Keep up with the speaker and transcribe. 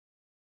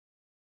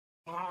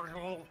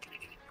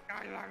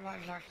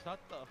Shut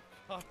the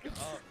fuck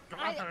up.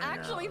 I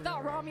actually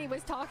thought Ramee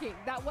was talking.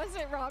 That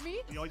wasn't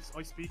Ramee.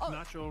 I speak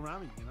natural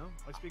Ramee, you know?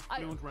 I speak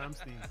fluent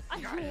Ramstein. I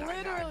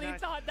literally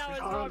thought that was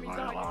Ramee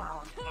talking.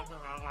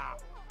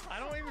 I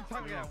don't even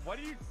talk about what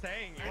are you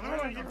saying? I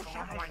literally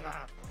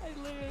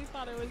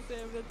thought it was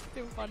him. That's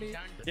too funny.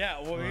 Yeah,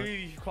 well, maybe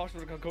you should cross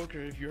the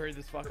Coker if you heard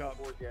this fuck up.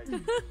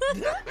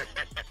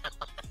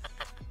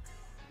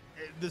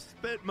 The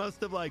spit must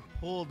have like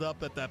pulled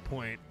up at that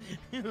point.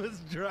 It was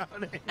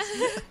drowning.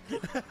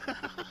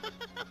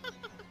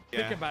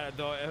 Think about it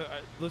though.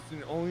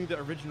 Listen, only the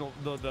original,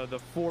 the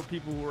 4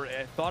 people who were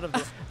thought of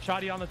the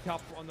Shadi on the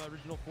top on the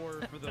original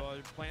 4 for the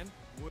plan.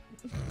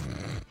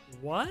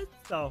 What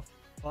the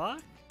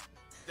fuck?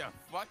 The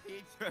fuck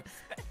he just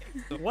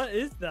say? What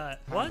is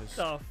that? What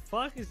the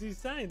fuck is he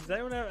saying? Does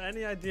anyone have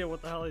any idea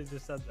what the hell he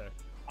just said there?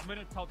 I'm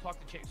gonna talk to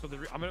Chang. So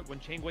I'm gonna when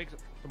Chang wakes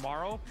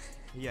tomorrow.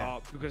 Yeah.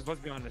 Because let's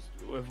be honest,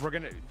 if we're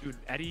gonna do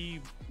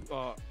Eddie,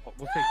 we'll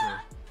take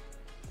her.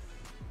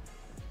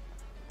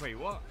 Wait,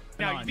 what?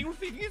 Now you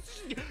think what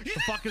the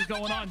fuck is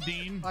going on,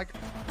 Dean? Like,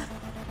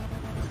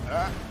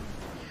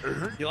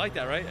 you like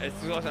that, right? I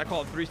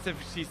call it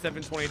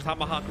 36720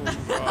 tomahawk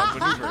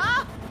maneuver.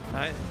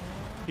 Alright?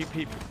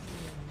 Peep.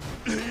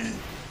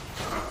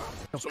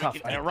 It's tough.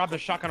 I robbed the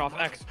shotgun off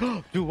X.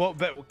 Dude, what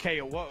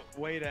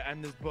way to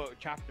end this book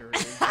chapter?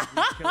 Is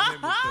kill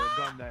him with the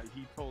gun that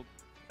he told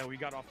that we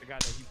got off the guy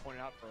that he pointed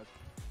out for us.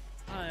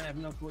 I have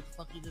no clue what the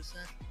fuck you just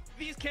said.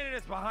 These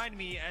candidates behind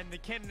me and the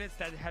candidates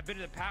that have been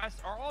in the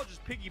past are all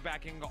just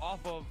piggybacking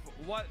off of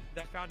what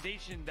the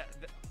foundation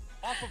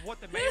off of what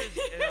the mayors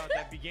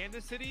that began the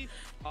city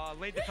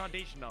laid the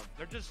foundation of.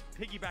 They're just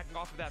piggybacking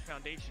off of that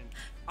foundation.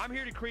 I'm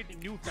here to create a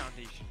new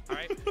foundation, all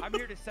right? I'm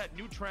here to set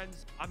new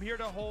trends. I'm here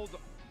to hold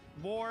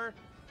more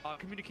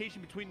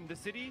communication between the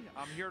city.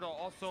 I'm here to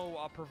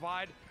also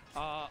provide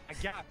a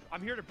gap.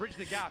 I'm here to bridge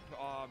the gap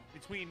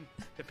between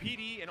the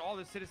PD and all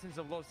the citizens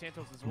of Los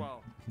Santos as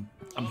well.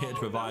 I'm here to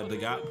provide the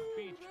gap.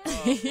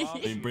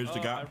 Bridge the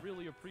gap. I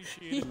really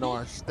appreciate it. no,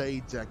 I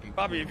stay jacking.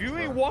 Bobby, if you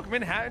ain't walk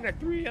Manhattan at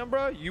 3 a.m.,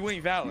 bro, you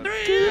ain't valid.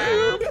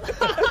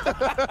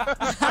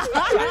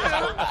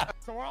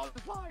 So we're all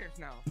the flyers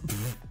now.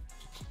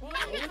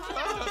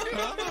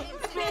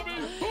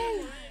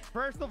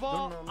 First of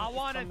all, I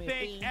want to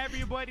thank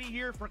everybody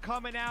here for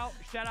coming out.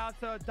 Shout out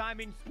to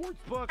Diamond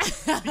Sportsbook,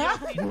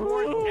 DLC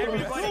Sports,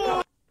 everybody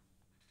coming.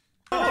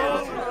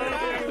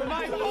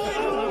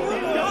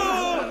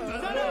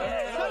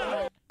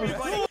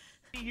 Everybody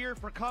here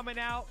for coming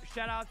out.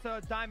 Shout out to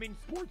Diamond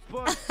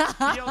Sportsbook,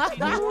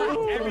 DLC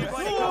Sports,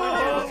 everybody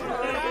coming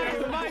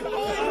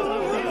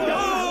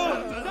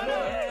out.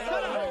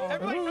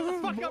 Everybody shut the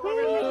fuck up over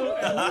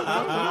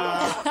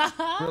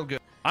here. Real good.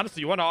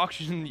 Honestly, you want to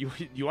auction? You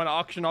want to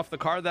auction off the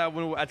car that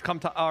when at come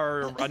to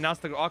or announce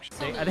the auction?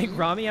 I think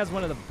Ramee has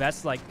one of the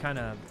best like kind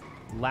of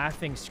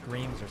laughing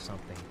screams or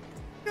something.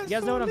 You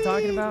guys know what I'm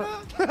talking about?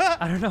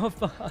 I don't know if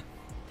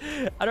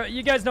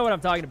you guys know what I'm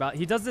talking about.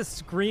 He does this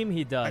scream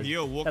he does.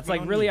 That's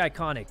like really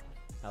iconic.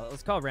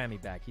 Let's call Ramee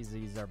back. He's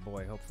our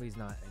boy. Hopefully he's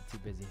not too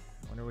busy.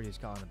 I wonder what he's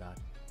calling about.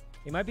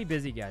 He might be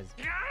busy, guys.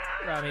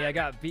 Ramee, I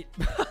got beat.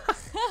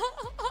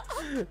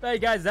 Hey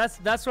guys, that's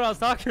what I was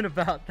talking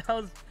about. That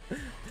was.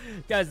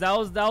 Guys, that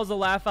was the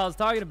laugh I was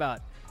talking about.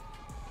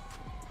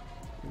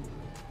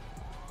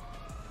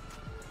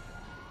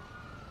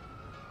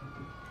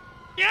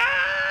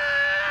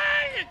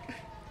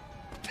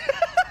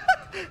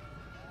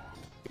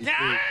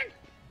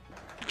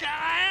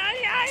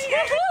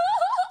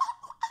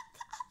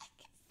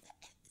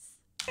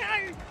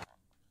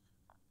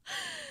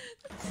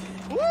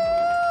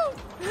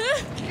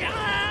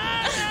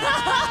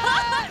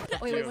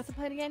 Wait, what's the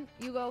plan again?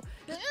 You go,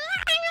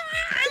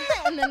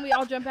 and then we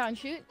all jump out and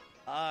shoot?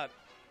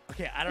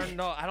 Okay, I don't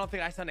know. I don't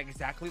think I sound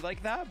exactly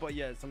like that, but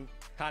yeah, some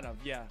kind of,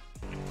 yeah.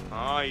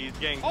 Oh, he's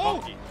getting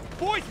funky.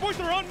 Boys,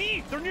 they're on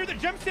me. They're near the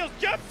gem sales.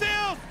 Gem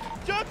sales!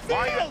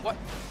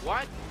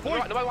 What?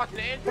 Boys, nobody watching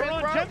the entrance, they're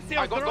on bro? gem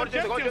sales. They're on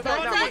gem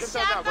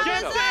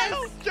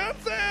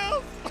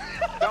sales.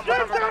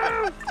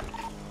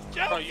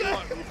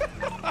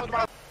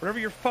 Whenever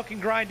you're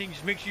fucking grinding,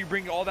 just make sure you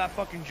bring all that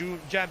fucking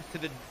gems to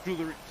the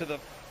jewelry,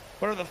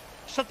 whatever the,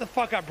 shut the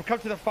fuck up. Come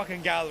to the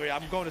fucking gallery.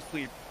 I'm going to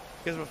sleep.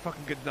 You guys have a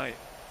fucking good night.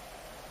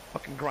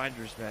 Fucking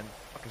grinders, man.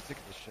 Fucking sick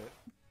of this shit.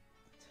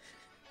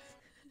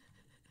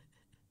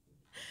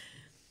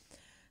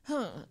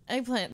 Eggplant.